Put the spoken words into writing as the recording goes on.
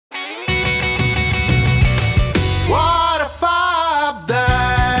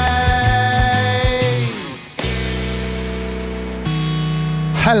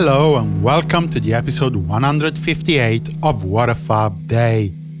Hello and welcome to the episode 158 of What a Fab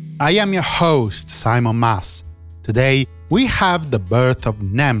Day. I am your host, Simon Mas. Today we have the birth of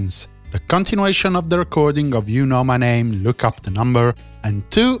NEMS, the continuation of the recording of You Know My Name, Look Up the Number, and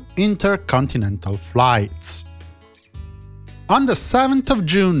 2 intercontinental flights. On the 7th of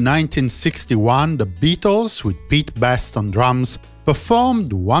June 1961, the Beatles, with Pete Best on drums,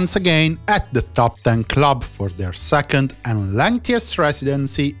 performed once again at the Top 10 Club for their second and lengthiest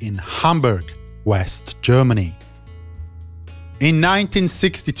residency in Hamburg, West Germany. In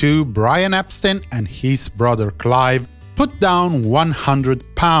 1962, Brian Epstein and his brother Clive put down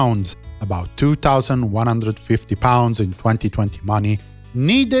 £100, about £2,150 in 2020 money,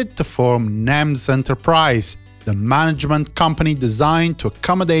 needed to form NEMS Enterprise, the management company designed to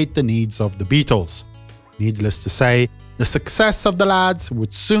accommodate the needs of the Beatles. Needless to say, the success of the lads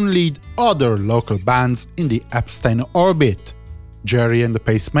would soon lead other local bands in the Epstein orbit: Jerry and the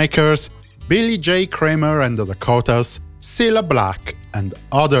Pacemakers, Billy J. Kramer and the Dakotas, Cilla Black, and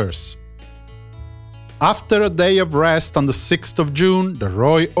others. After a day of rest on the 6th of June, the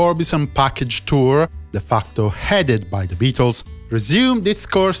Roy Orbison package tour, de facto headed by the Beatles, resumed its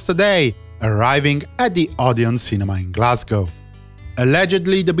course today, arriving at the Odeon Cinema in Glasgow.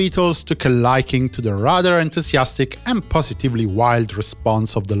 Allegedly, the Beatles took a liking to the rather enthusiastic and positively wild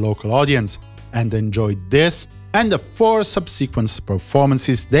response of the local audience, and enjoyed this and the 4 subsequent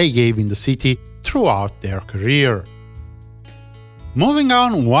performances they gave in the city throughout their career. Moving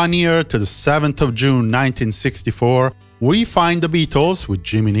on 1 year to the 7th of June 1964, we find the Beatles, with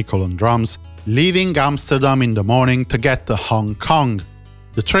Jimmy Nicol on drums, leaving Amsterdam in the morning to get to Hong Kong.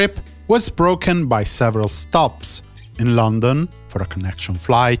 The trip was broken by several stops: in London for a connection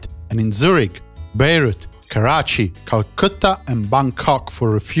flight, and in Zurich, Beirut, Karachi, Calcutta and Bangkok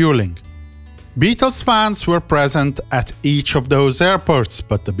for refueling. Beatles fans were present at each of those airports,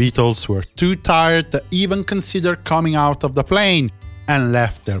 but the Beatles were too tired to even consider coming out of the plane, and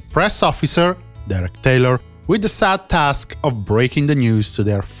left their press officer, Derek Taylor, with the sad task of breaking the news to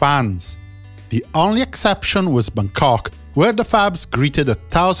their fans. The only exception was Bangkok, where the Fabs greeted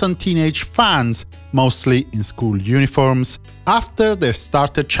 1,000 teenage fans, mostly in school uniforms, after they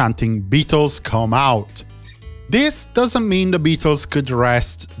started chanting "Beatles come out." This doesn't mean the Beatles could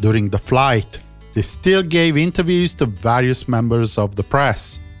rest during the flight. They still gave interviews to various members of the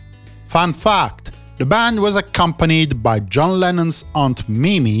press. Fun fact: the band was accompanied by John Lennon's Aunt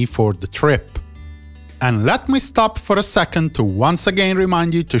Mimi for the trip. And let me stop for a second to once again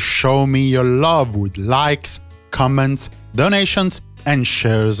remind you to show me your love with likes, comments, donations and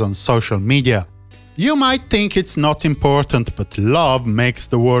shares on social media. You might think it's not important, but love makes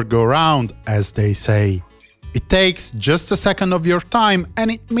the world go round, as they say. It takes just a second of your time, and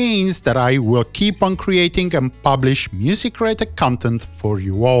it means that I will keep on creating and publish music-related content for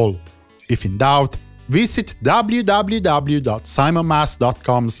you all. If in doubt, visit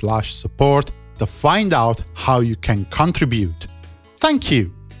www.simonmas.com/support to find out how you can contribute. Thank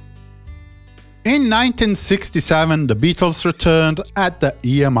you! In 1967, the Beatles returned at the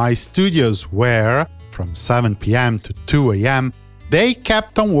EMI studios where, from 7 p.m. to 2 a.m., they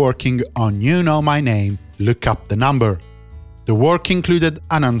kept on working on You Know My Name, Look Up the Number. The work included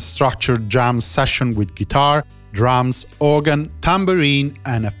an unstructured jam session with guitar, drums, organ, tambourine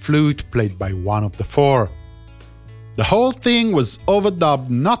and a flute played by one of the 4. The whole thing was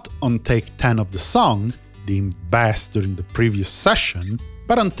overdubbed not on take 10 of the song, deemed best during the previous session,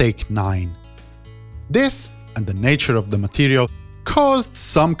 but on take 9. This, and the nature of the material, caused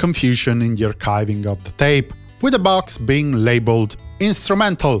some confusion in the archiving of the tape, with the box being labeled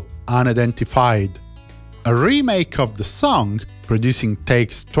 "Instrumental Unidentified." A remake of the song, producing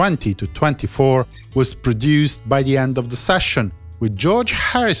takes 20 to 24, was produced by the end of the session, with George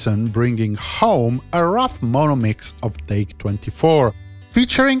Harrison bringing home a rough mono mix of take 24,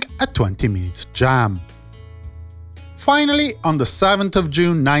 featuring a 20-minute jam. Finally, on the 7th of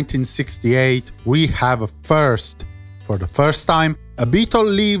June 1968, we have a first. For the first time, a Beatle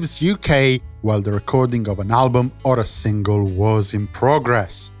leaves UK while the recording of an album or a single was in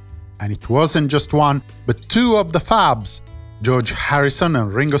progress. And it wasn't just one, but 2 of the Fabs, George Harrison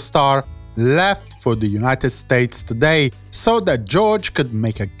and Ringo Starr, left for the United States today so that George could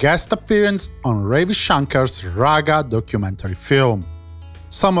make a guest appearance on Ravi Shankar's Raga documentary film.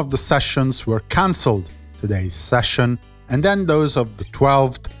 Some of the sessions were cancelled, today's session, and then those of the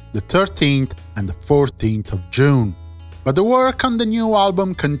 12th, the 13th and the 14th of June. But the work on the new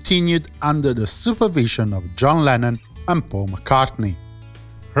album continued under the supervision of John Lennon and Paul McCartney.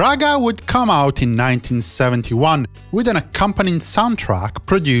 Raga would come out in 1971 with an accompanying soundtrack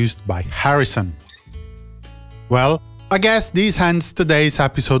produced by Harrison. Well, I guess this ends today's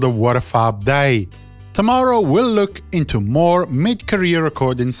episode of What a Fab Day. Tomorrow we'll look into more mid-career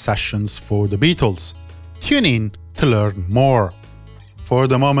recording sessions for the Beatles. Tune in to learn more. For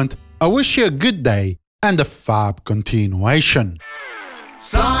the moment, I wish you a good day and a fab continuation.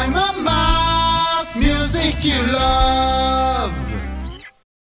 Simon Mas, music you love.